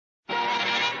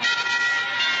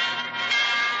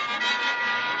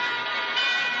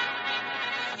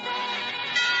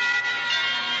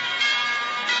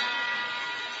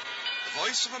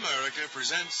America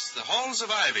presents The Halls of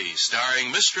Ivy,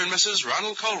 starring Mr. and Mrs.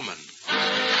 Ronald Colman.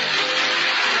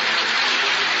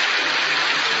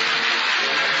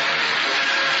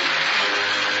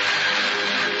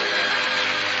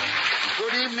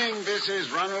 Good evening, this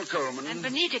is Ronald Colman. And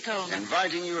Benita Colman.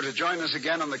 Inviting you to join us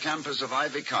again on the campus of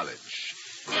Ivy College.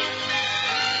 And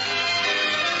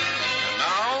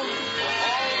now, The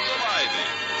Halls of Ivy.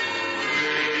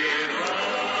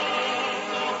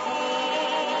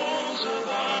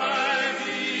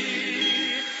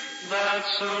 That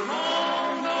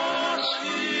surround us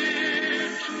here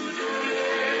today,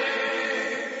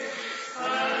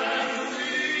 and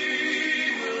we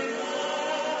will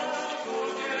not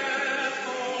forget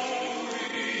though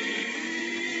we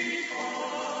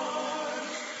depart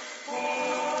far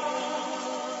away.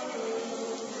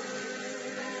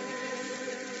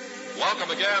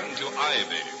 Welcome again to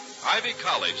Ivy. Ivy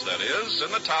College, that is,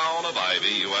 in the town of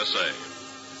Ivy, USA.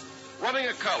 Running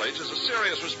a college is a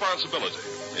serious responsibility,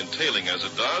 entailing as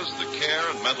it does the care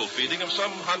and mental feeding of some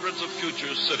hundreds of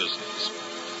future citizens.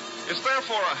 It's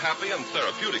therefore a happy and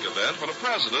therapeutic event when a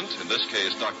president, in this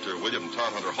case Dr. William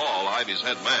Todhunter Hall, Ivy's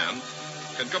head man,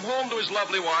 can come home to his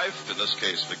lovely wife, in this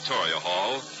case Victoria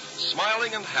Hall,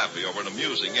 smiling and happy over an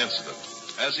amusing incident.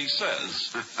 As he says...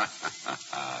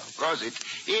 Of course,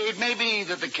 it may be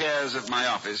that the cares of my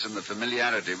office and the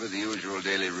familiarity with the usual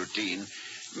daily routine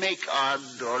make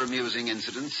odd or amusing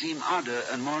incidents seem odder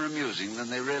and more amusing than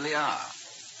they really are.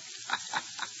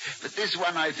 But this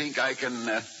one, I think I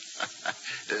can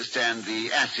stand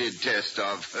the acid test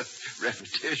of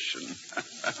repetition.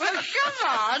 Well, come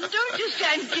on. Don't just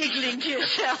stand giggling to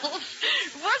yourself.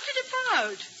 What's it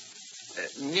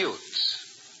about?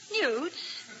 Newts.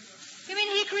 Newts? You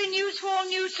mean hickory newts,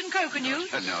 walnuts, and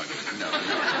coconuts? No.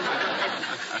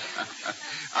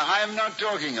 I am not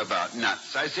talking about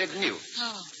nuts. I said newts.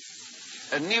 Oh.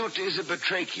 A newt is a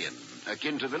batrachian,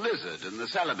 akin to the lizard and the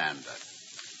salamander,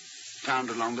 found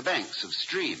along the banks of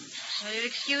streams. Well, you'll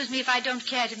excuse me if I don't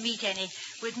care to meet any.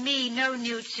 With me, no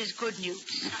newts is good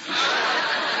newts.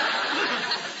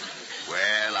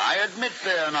 Well, I admit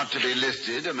they are not to be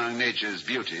listed among nature's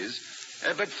beauties,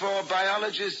 but for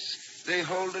biologists, they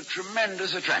hold a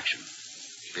tremendous attraction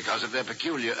because of their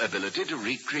peculiar ability to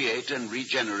recreate and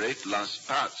regenerate lost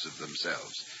parts of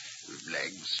themselves.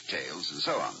 Legs, tails, and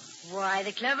so on. Why,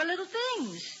 the clever little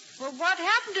things. Well, what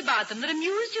happened about them that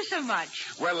amused you so much?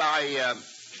 Well, I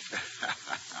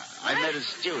met a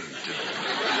student.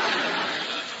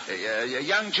 A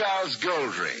young Charles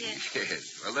Goldring.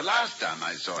 Yes. Well, the last time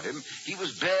I saw him, he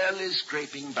was barely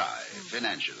scraping by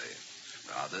financially.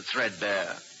 Rather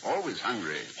threadbare, always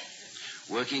hungry,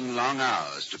 working long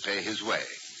hours to pay his way.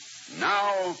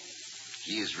 Now,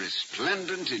 he is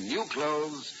resplendent in new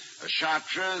clothes, a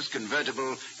chartreuse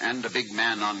convertible, and a big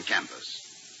man on campus.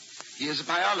 He is a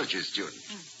biology student.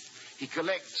 He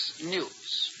collects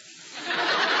newts.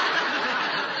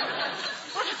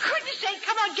 Oh, for goodness sake,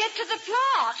 come on, get to the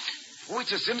plot. Oh,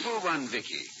 it's a simple one,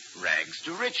 Vicky. Rags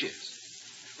to riches.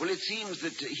 Well, it seems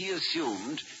that he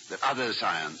assumed that other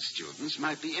science students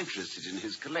might be interested in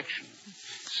his collection.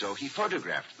 So he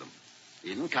photographed them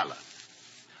in color.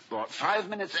 Bought 5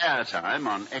 minutes airtime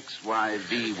on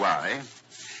XYVY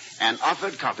and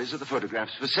offered copies of the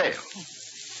photographs for sale.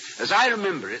 As I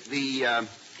remember it, the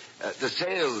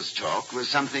sales talk was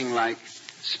something like,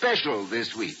 special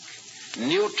this week,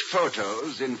 newt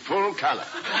photos in full color.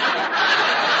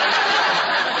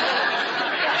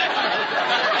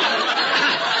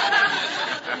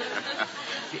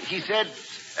 He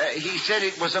said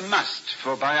it was a must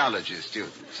for biology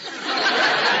students.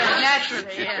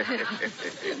 Naturally, yeah.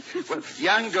 Well,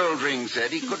 young Goldring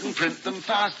said he couldn't print them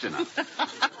fast enough.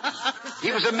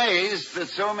 He was amazed that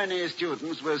so many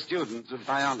students were students of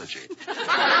biology.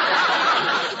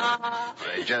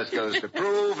 It just goes to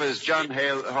prove, as John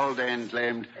Haldane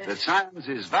claimed, that science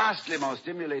is vastly more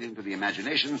stimulating to the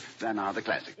imagination than are the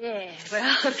classics. Yeah,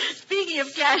 well, speaking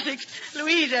of classics,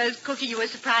 Louisa is cooking you a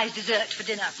surprise dessert for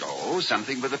dinner. Oh,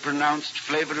 something with a pronounced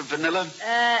flavor of vanilla?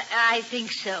 I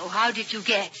think so. How did you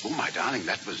guess? Oh, my darling,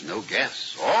 that was no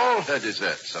guess. All her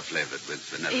desserts are flavored with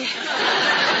vanilla.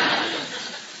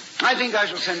 I think I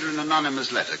shall send her an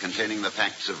anonymous letter containing the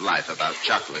facts of life about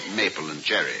chocolate, maple, and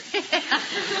cherry. Well,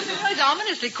 it's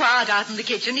ominously quiet out in the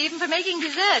kitchen, even for making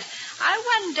dessert. I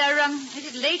wonder,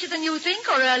 is it later than you think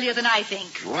or earlier than I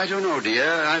think? Oh, I don't know, dear.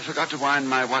 I forgot to wind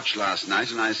my watch last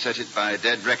night, and I set it by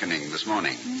dead reckoning this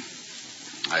morning.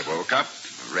 I woke up,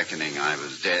 reckoning I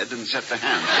was dead, and set the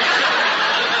hand.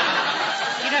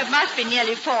 You know, it must be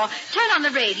nearly 4. Turn on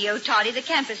the radio, Toddy. The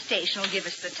campus station will give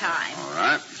us the time. All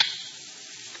right.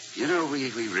 You know, we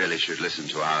really should listen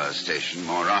to our station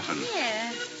more often.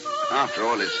 Yeah. After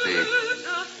all, it's the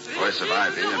voice of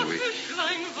Ivy, and we...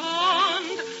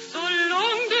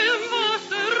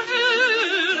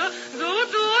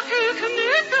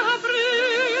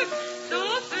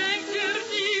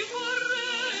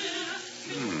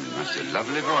 That's a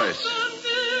lovely voice.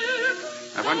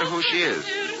 I wonder who she is.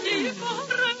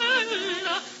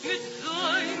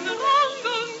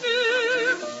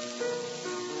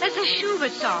 That's a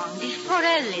Schubert song, the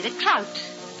Forelli, the Trout.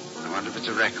 I wonder if it's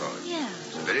a record. Yeah.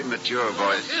 It's a very mature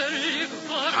voice.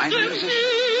 Fine musician.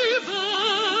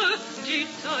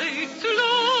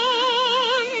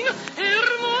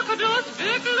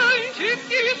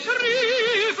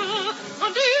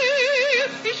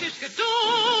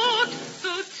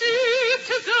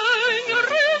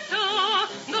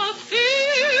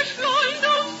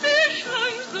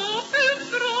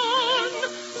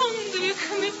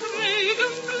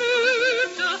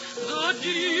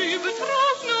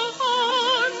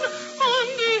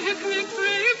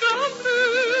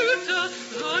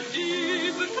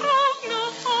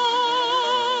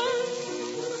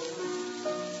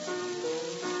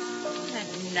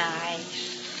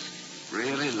 Nice.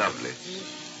 Really lovely.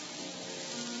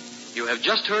 You have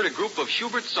just heard a group of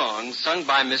Schubert songs sung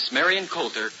by Miss Marion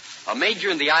Coulter, a major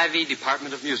in the Ivy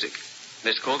Department of Music.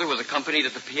 Miss Coulter was accompanied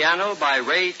at the piano by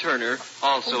Ray Turner,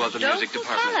 also of the music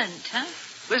department. Talent, huh?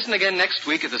 Listen again next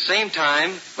week at the same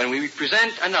time when we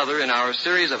present another in our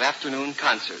series of afternoon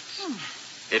concerts.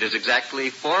 It is exactly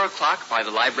 4 o'clock by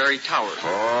the library tower.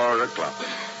 4 o'clock.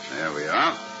 There we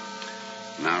are.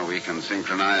 Now we can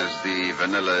synchronize the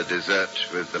vanilla dessert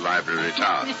with the library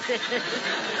tower.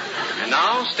 And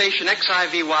now, Station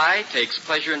XIVY takes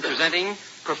pleasure in presenting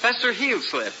Professor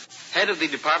Heelslip, head of the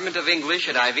Department of English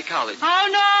at Ivy College.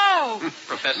 Oh, no!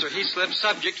 Professor Heelslip's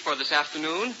subject for this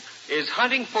afternoon is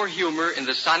hunting for humor in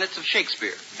the sonnets of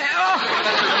Shakespeare. Quick,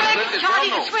 Toddy,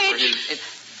 the switch.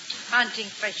 His... Hunting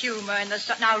for humor in the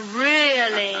Now,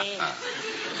 really?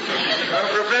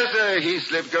 Professor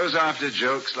Heaslip goes after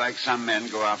jokes like some men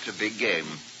go after big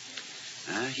game.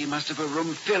 He must have a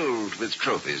room filled with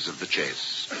trophies of the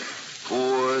chase.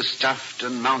 Poor, stuffed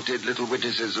and mounted little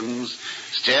witticisms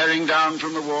staring down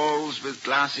from the walls with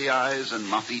glassy eyes and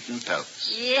moth-eaten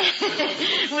pelts. Yeah,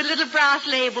 with little brass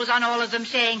labels on all of them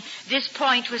saying, "This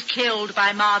point was killed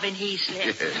by Marvin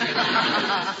Heaslip."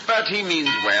 But he means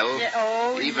well.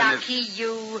 Oh, lucky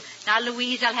you. Now,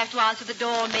 Louise, I'll have to answer the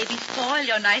door and maybe spoil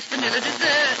your nice vanilla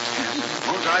dessert.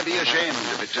 Won't I be ashamed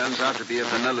if it turns out to be a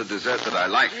vanilla dessert that I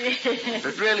like?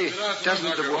 But really,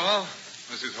 doesn't the... Hall?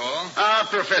 Mrs. Hall? Ah,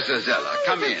 Professor Zeller,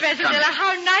 come in. Professor come Zeller, in.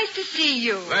 how nice to see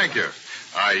you. Thank you.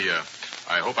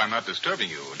 I hope I'm not disturbing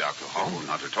you, Dr. Hall. Oh,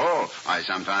 not at all. I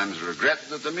sometimes regret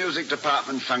that the music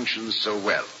department functions so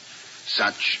well.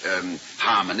 Such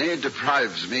harmony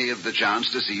deprives me of the chance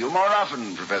to see you more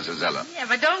often, Professor Zeller. Yeah,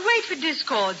 but don't wait for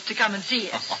discords to come and see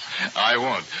us. I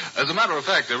won't. As a matter of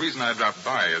fact, the reason I dropped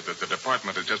by is that the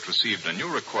department has just received a new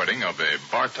recording of a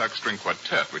Bartok string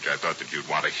quartet, which I thought that you'd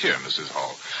want to hear, Mrs.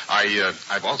 Hall.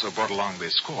 I've also brought along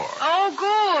the score. Oh,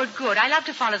 good. I love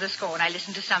to follow the score when I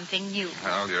listen to something new.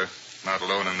 Well, you're not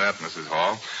alone in that, Mrs.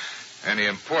 Hall. Any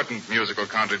important musical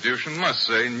contribution must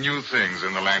say new things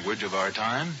in the language of our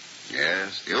time.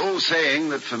 Yes, the old saying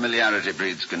that familiarity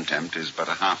breeds contempt is but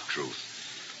a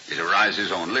half-truth. It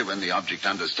arises only when the object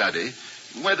under study,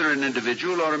 whether an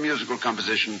individual or a musical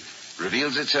composition,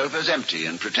 reveals itself as empty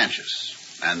and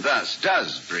pretentious, and thus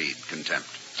does breed contempt.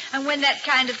 And when that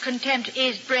kind of contempt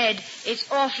is bred, it's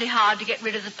awfully hard to get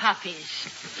rid of the puppies.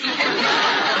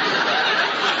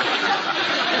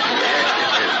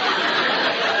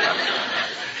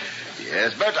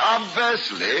 Yes, but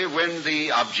obviously, when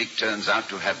the object turns out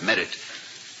to have merit,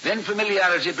 then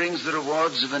familiarity brings the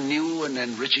rewards of a new and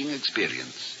enriching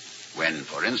experience. When,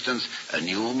 for instance, a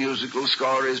new musical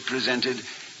score is presented,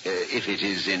 if it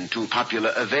is in too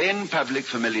popular a vein, public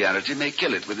familiarity may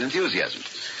kill it with enthusiasm.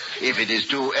 If it is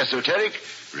too esoteric,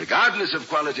 regardless of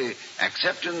quality,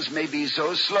 acceptance may be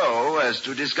so slow as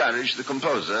to discourage the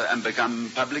composer and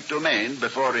become public domain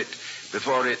before it...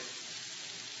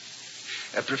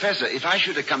 Professor, if I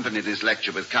should accompany this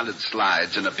lecture with colored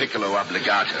slides and a piccolo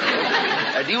obbligato,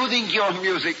 do you think your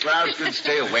music class could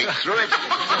stay awake through it? No,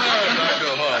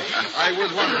 Dr. Hall. I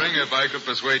was wondering if I could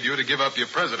persuade you to give up your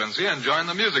presidency and join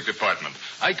the music department.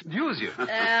 I could use you.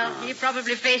 He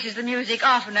probably faces the music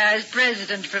oftener as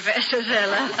president, Professor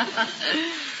Zeller.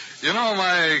 You know,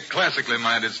 my classically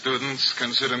minded students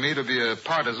consider me to be a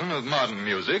partisan of modern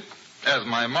music, as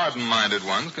my modern-minded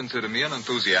ones consider me an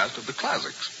enthusiast of the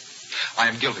classics. I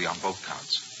am guilty on both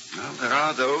counts. Well, there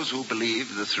are those who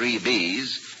believe the three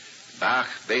Bs, Bach,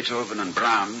 Beethoven, and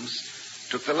Brahms,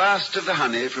 took the last of the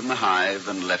honey from the hive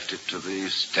and left it to the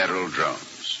sterile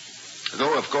drones.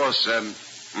 Though, of course,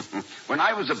 when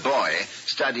I was a boy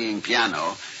studying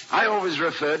piano, I always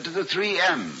referred to the 3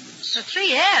 M's. The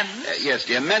 3 M's? Yes,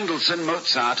 dear. Mendelssohn,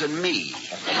 Mozart, and me.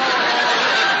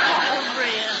 Oh,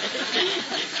 really?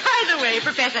 By the way,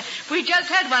 Professor, we just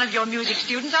had one of your music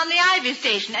students on the Ivy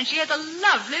station, and she has a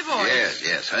lovely voice.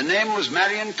 Yes. Her name was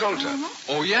Marion Coulter.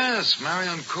 Mm-hmm. Oh, yes,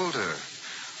 Marion Coulter.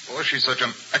 Oh, she's such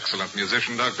an excellent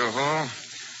musician, Dr. Hall.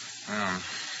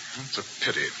 It's a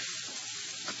pity.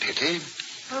 A pity?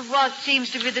 Well, what seems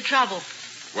to be the trouble?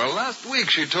 Well, last week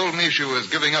she told me she was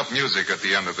giving up music at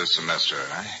the end of this semester.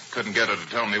 I couldn't get her to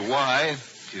tell me why.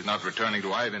 She's not returning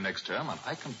to Ivy next term, and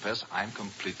I confess I'm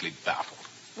completely baffled.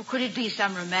 Well, could it be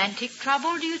some romantic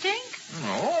trouble, do you think?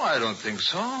 No, I don't think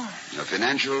so. A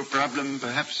financial problem,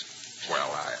 perhaps?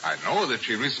 Well, I know that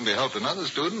she recently helped another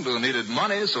student who needed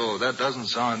money, so that doesn't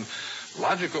sound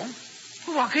logical.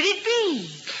 What could it be?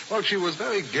 Well, she was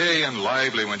very gay and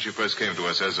lively when she first came to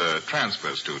us as a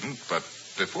transfer student, but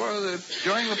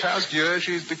during the past year,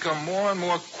 she's become more and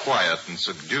more quiet and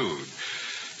subdued.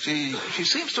 She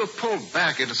seems to have pulled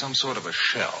back into some sort of a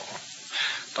shell.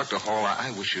 Dr. Hall,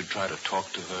 I wish you'd try to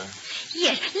talk to her.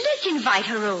 Yes, let's invite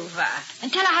her over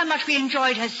and tell her how much we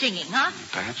enjoyed her singing, huh?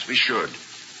 Perhaps we should.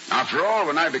 After all,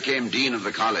 when I became dean of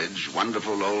the college,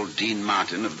 wonderful old Dean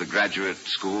Martin of the graduate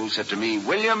school said to me,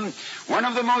 "William, one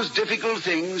of the most difficult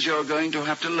things you're going to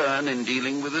have to learn in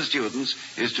dealing with the students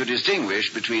is to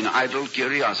distinguish between idle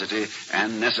curiosity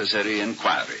and necessary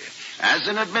inquiry. As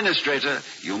an administrator,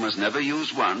 you must never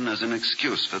use one as an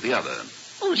excuse for the other."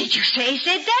 Oh, did you say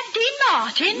said that, Dean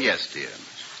Martin? Yes, dear.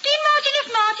 Dean Martin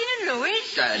of Martin and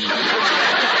Lewis?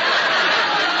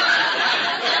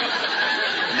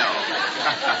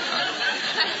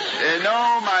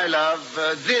 No, my love.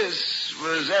 This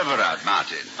was Everard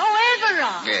Martin. Oh,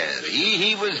 Everard. Yes,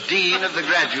 he was dean of the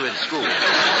graduate school.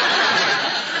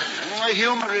 A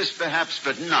humorist, perhaps,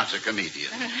 but not a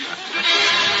comedian.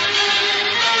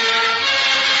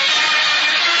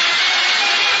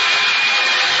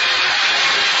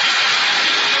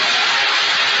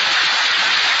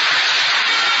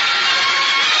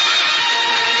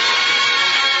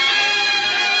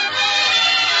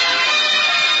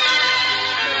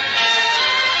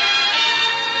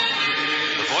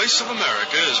 Voice of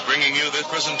America is bringing you this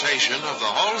presentation of The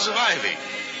Halls of Ivy,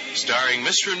 starring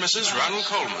Mr. and Mrs. Ronald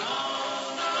Colman.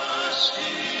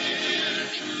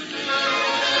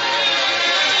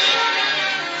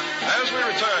 As we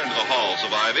return to the Halls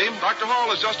of Ivy, Dr.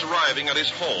 Hall is just arriving at his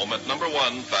home at number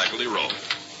 1 Faculty Road.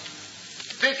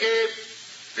 Vicky,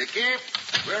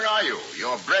 where are you?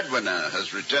 Your breadwinner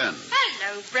has returned.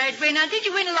 Hello, breadwinner. Did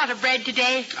you win a lot of bread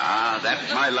today? Ah,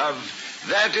 that, my love,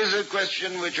 that is a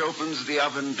question which opens the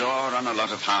oven door on a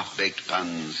lot of half-baked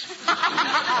puns.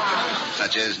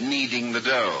 Such as kneading the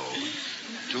dough,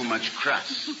 too much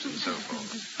crust, and so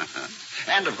forth.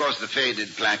 And, of course, the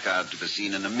faded placard to be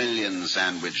seen in a million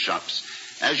sandwich shops.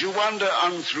 As you wander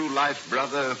on through life,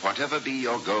 brother, whatever be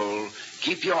your goal,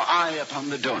 keep your eye upon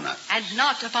the donut. And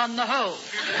not upon the hole.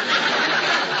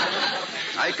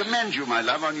 I commend you, my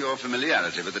love, on your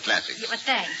familiarity with the classics. Well,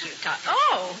 thank you, Todd.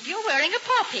 Oh, you're wearing a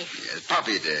poppy. Yes,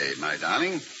 Poppy Day, my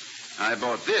darling. I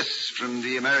bought this from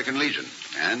the American Legion,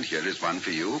 and here is one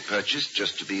for you, purchased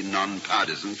just to be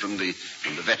non-partisan from the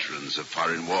veterans of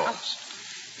foreign wars.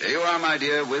 There you are, my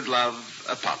dear, with love,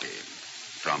 a poppy.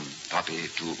 From Poppy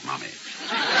to Mommy.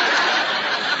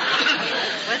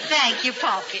 Well, thank you,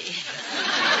 Poppy.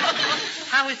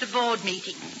 How was the board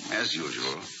meeting? As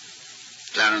usual.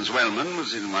 Clarence Wellman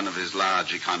was in one of his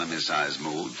large economy-size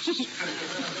moods.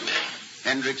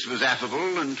 Hendricks was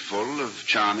affable and full of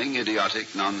charming,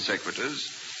 idiotic non-sequiturs.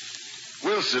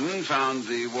 Wilson found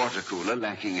the water cooler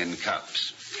lacking in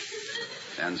cups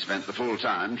and spent the full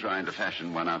time trying to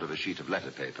fashion one out of a sheet of letter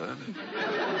paper.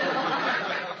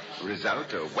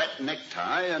 Result, a wet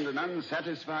necktie and an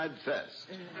unsatisfied thirst.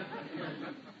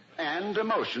 And a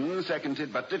motion,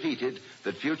 seconded but defeated,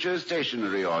 that future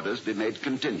stationery orders be made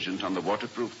contingent on the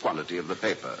waterproof quality of the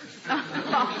paper.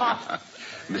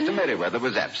 Mr. Merriweather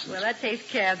was absent. Well, that takes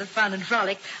care of the fun and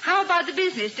frolic. How about the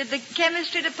business? Did the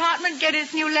chemistry department get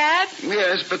its new lab?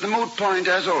 Yes, but the moot point,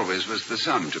 as always, was the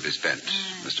sum to be spent.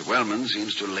 Mr. Wellman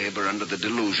seems to labor under the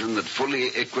delusion that fully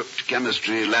equipped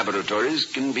chemistry laboratories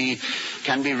can be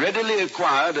readily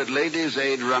acquired at ladies'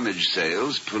 aid rummage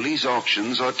sales, police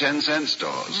auctions, or 10-cent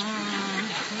stores.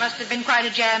 Must have been quite a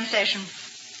jam session.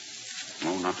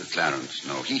 No, not at Clarence,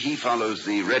 no. He follows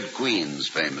the Red Queen's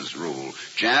famous rule.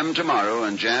 Jam tomorrow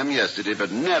and jam yesterday,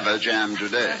 but never jam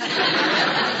today.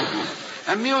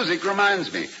 Music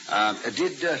reminds me.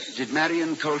 Did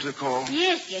Marion Coulter call?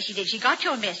 Yes, she did. She got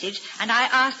your message, and I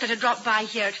asked her to drop by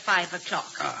here at 5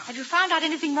 o'clock. Have you found out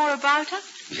anything more about her?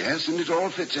 Yes, and it all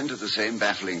fits into the same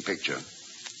baffling picture.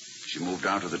 She moved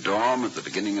out of the dorm at the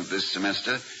beginning of this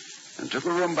semester and took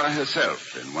a room by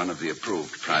herself in one of the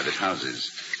approved private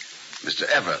houses. Mr.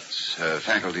 Everts, her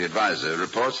faculty advisor,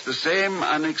 reports the same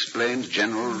unexplained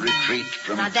general retreat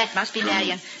from... Now, that must be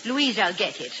Marion. Louise'll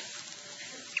get it.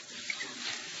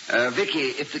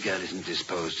 Vicky, if the girl isn't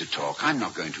disposed to talk, I'm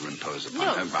not going to impose upon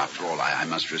her. After all, I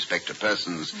must respect a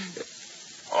person's...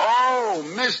 Oh,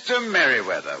 Mr.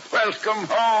 Merriweather. Welcome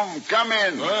home. Come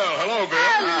in. Well, hello, Bill.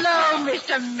 Hello,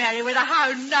 Mr. Merriweather.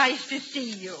 How nice to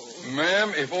see you.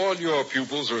 Ma'am, if all your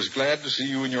pupils are as glad to see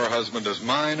you and your husband as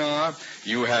mine are,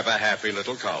 you have a happy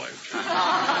little college.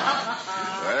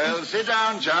 Well, sit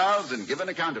down, Charles, and give an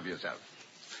account of yourself.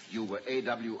 You were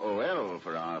AWOL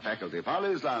for our faculty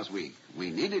follies last week. We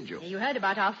needed you. You heard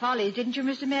about our follies, didn't you,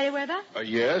 Mr. Merriweather?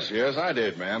 Yes, I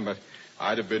did, ma'am, but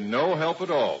I'd have been no help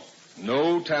at all.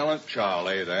 No talent,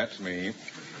 Charlie, that's me.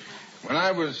 When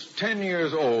I was 10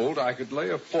 years old, I could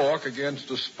lay a fork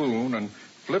against a spoon and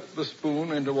flip the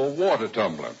spoon into a water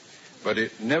tumbler. But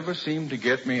it never seemed to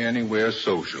get me anywhere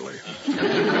socially.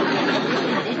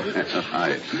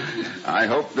 I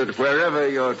hope that wherever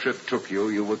your trip took you,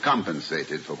 you were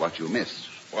compensated for what you missed.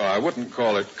 Well, I wouldn't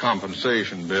call it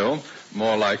compensation, Bill.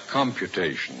 More like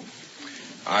computation.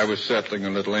 I was settling a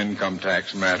little income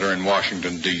tax matter in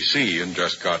Washington, D.C., and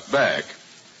just got back.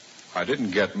 I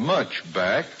didn't get much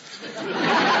back.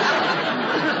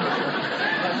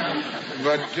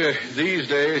 But these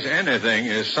days, anything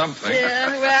is something.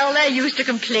 Yeah, well, they're used to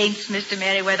complaints, Mr.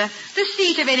 Merriweather. The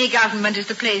seat of any government is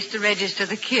the place to register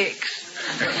the kicks.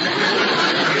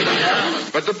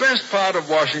 But the best part of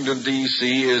Washington,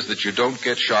 D.C. is that you don't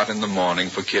get shot in the morning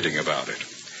for kidding about it.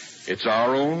 It's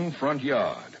our own front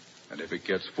yard. And if it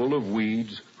gets full of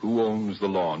weeds, who owns the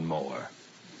lawnmower?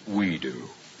 We do.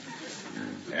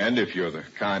 And if you're the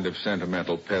kind of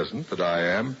sentimental peasant that I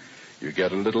am, you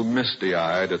get a little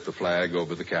misty-eyed at the flag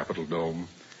over the Capitol dome,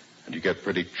 and you get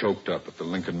pretty choked up at the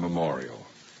Lincoln Memorial,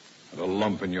 and a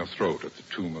lump in your throat at the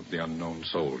tomb of the unknown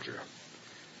soldier.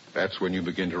 That's when you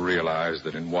begin to realize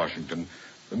that in Washington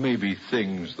there may be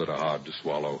things that are hard to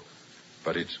swallow,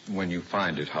 but it's when you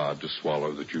find it hard to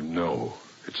swallow that you know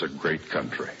it's a great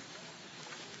country.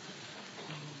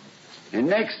 In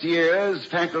next year's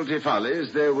Faculty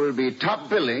Follies, there will be top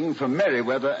billing for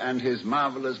Merriweather and his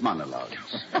marvelous monologues.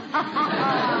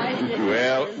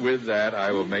 Well, with that,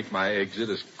 I will make my exit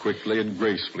as quickly and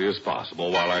gracefully as possible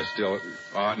while I still...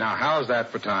 now, how's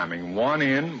that for timing? 1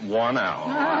 in, 1 out.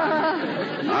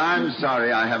 I'm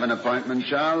sorry I have an appointment,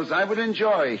 Charles. I would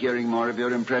enjoy hearing more of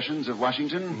your impressions of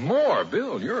Washington. More,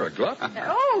 Bill. You're a glutton.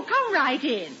 Oh, come right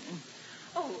in.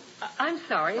 Oh, I'm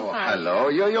sorry. Hello.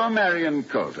 You're Marion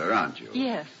Coulter, aren't you?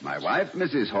 Yes. My wife,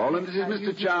 Mrs. Hall, and this is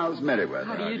Mr. Charles Merriweather.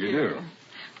 How do you do?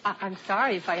 I'm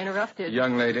sorry if I interrupted.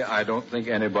 Young lady, I don't think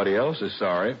anybody else is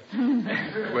sorry.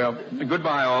 Well,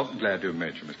 goodbye, all. Glad to have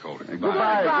met you, Miss Coulter.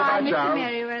 Goodbye, Mr. Charles.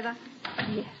 Merriweather.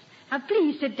 Yes. Now,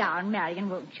 please sit down, Marion,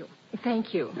 won't you?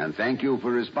 Thank you. And thank you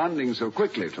for responding so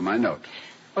quickly to my note.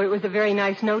 Oh, it was a very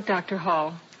nice note, Dr.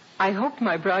 Hall. I hoped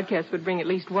my broadcast would bring at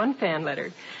least one fan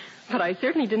letter. But I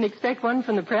certainly didn't expect one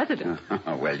from the president.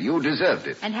 Well, you deserved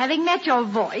it. And having met your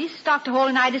voice, Dr. Hall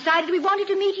and I decided we wanted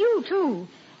to meet you, too.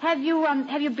 Have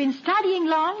you been studying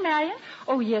long, Marion?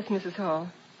 Oh, yes, Mrs. Hall.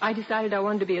 I decided I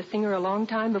wanted to be a singer a long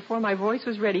time before my voice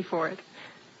was ready for it.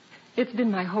 It's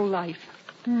been my whole life.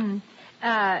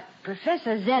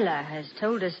 Professor Zeller has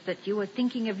told us that you were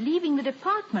thinking of leaving the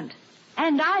department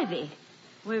and Ivy.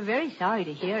 We're very sorry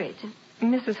to hear it.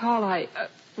 Mrs. Hall,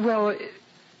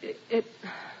 it...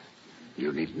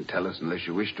 You needn't tell us unless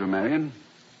you wish to, Marion.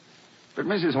 But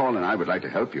Mrs. Hall and I would like to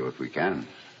help you if we can.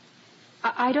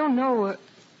 I don't know.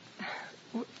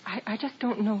 I just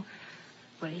don't know.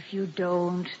 Well, if you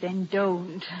don't, then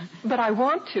don't. But I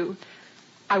want to.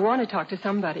 I want to talk to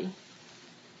somebody.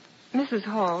 Mrs.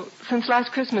 Hall, since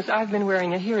last Christmas, I've been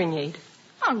wearing a hearing aid.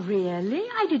 Oh, really?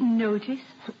 I didn't notice.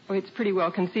 Oh, it's pretty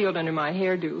well concealed under my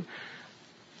hairdo.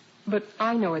 But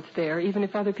I know it's there, even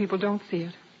if other people don't see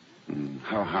it.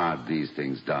 How hard these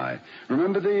things die.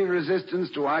 Remember the resistance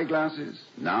to eyeglasses?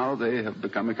 Now they have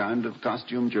become a kind of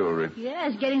costume jewelry.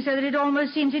 Yes, getting so that it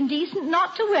almost seems indecent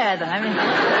not to wear them. I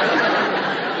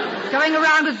mean, going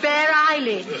around with bare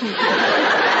eyelids.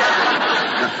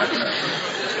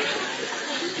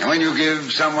 When you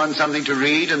give someone something to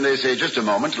read and they say, just a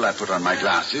moment till I put on my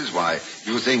glasses, why,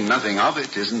 you think nothing of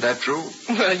it. Isn't that true?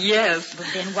 Well, yes. But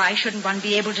then why shouldn't one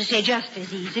be able to say just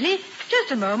as easily, just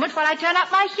a moment while I turn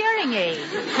up my hearing aid?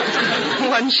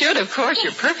 One should, of course.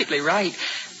 You're perfectly right.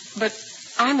 But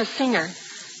I'm a singer.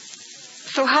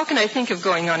 So how can I think of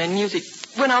going on in music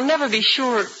when I'll never be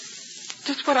sure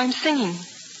just what I'm singing?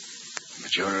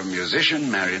 But you're a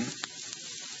musician, Marion.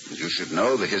 You should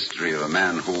know the history of a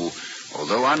man who,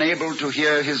 although unable to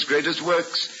hear his greatest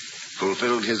works,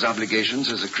 fulfilled his obligations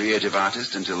as a creative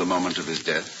artist until the moment of his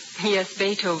death. Yes,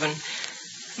 Beethoven.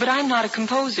 But I'm not a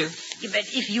composer. Yeah, but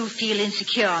if you feel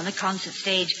insecure on the concert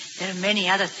stage, there are many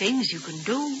other things you can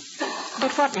do.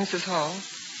 But what, Mrs. Hall?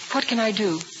 What can I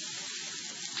do?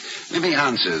 Let me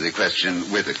answer the question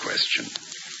with a question.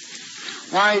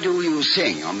 Why do you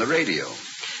sing on the radio?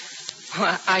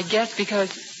 Well, I guess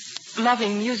because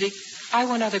loving music, I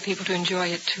want other people to enjoy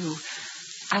it, too.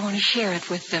 I want to share it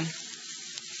with them.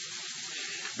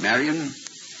 Marion,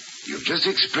 you've just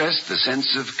expressed the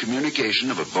sense of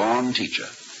communication of a born teacher.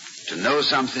 To know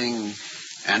something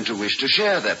and to wish to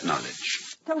share that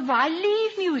knowledge. So why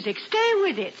leave music? Stay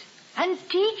with it and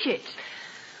teach it.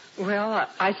 Well,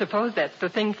 I suppose that's the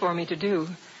thing for me to do.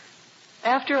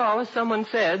 After all, as someone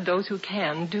said, those who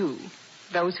can do.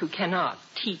 Those who cannot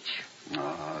teach.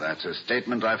 Oh, that's a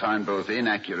statement I find both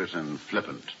inaccurate and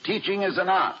flippant. Teaching is an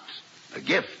art, a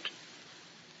gift.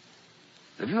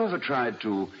 Have you ever tried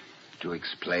to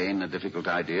explain a difficult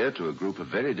idea to a group of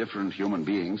very different human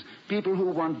beings, people who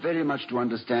want very much to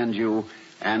understand you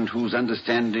and whose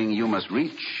understanding you must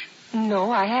reach?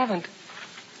 No, I haven't.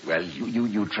 Well,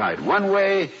 you tried one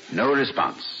way, no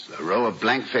response, a row of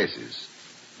blank faces.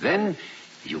 Then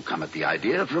you come at the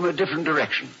idea from a different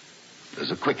direction.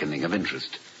 There's a quickening of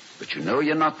interest, but you know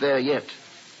you're not there yet.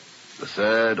 The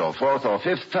third or fourth or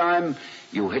fifth time,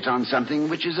 you hit on something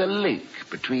which is a link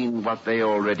between what they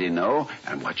already know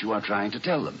and what you are trying to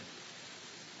tell them.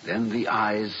 Then the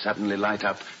eyes suddenly light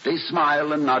up. They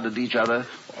smile and nod at each other,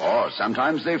 or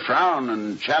sometimes they frown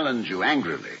and challenge you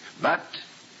angrily. But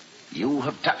you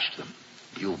have touched them.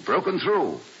 You've broken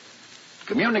through,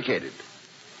 communicated.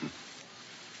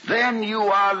 Then you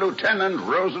are Lieutenant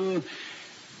Rosen,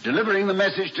 delivering the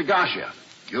message to Garcia.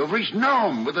 You have reached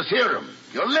Nome with the theorem.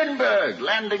 You're Lindbergh,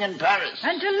 landing in Paris.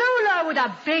 And Tallulah with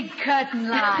a big curtain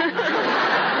line.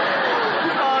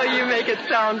 Oh, you make it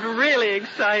sound really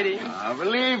exciting.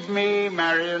 Believe me,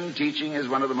 Marion, teaching is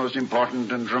one of the most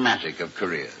important and dramatic of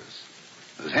careers.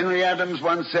 As Henry Adams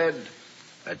once said,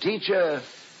 a teacher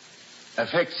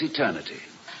affects eternity.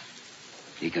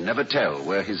 He can never tell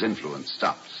where his influence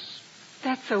stops.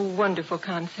 That's a wonderful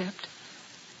concept.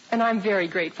 And I'm very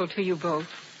grateful to you both.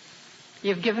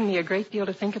 You've given me a great deal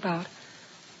to think about.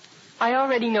 I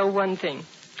already know one thing.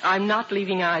 I'm not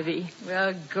leaving Ivy.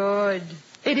 Well, good.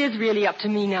 It is really up to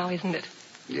me now, isn't it?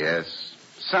 Yes.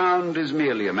 Sound is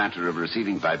merely a matter of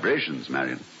receiving vibrations,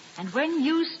 Marion. And when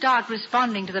you start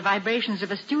responding to the vibrations of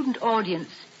a student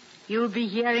audience, you'll be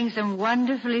hearing some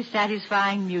wonderfully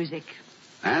satisfying music.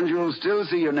 And you'll still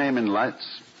see your name in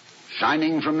lights,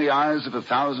 shining from the eyes of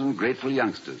 1,000 grateful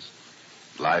youngsters.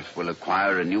 Life will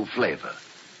acquire a new flavor.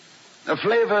 A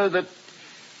flavor that...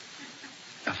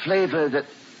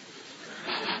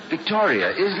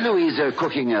 Victoria, is Louisa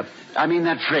cooking up...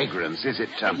 that fragrance, is it...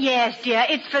 Yes, dear,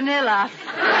 it's vanilla.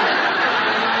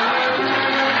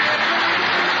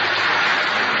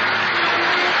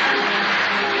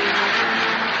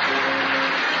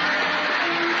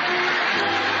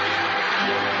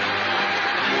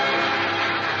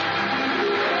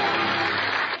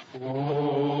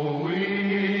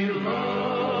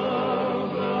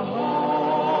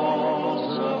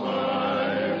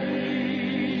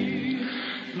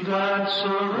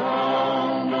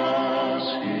 Surround us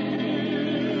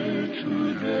here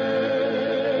today.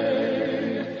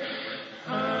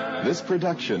 This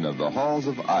production of the Halls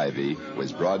of Ivy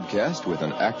was broadcast with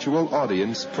an actual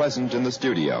audience present in the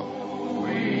studio.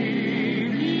 We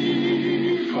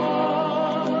meet for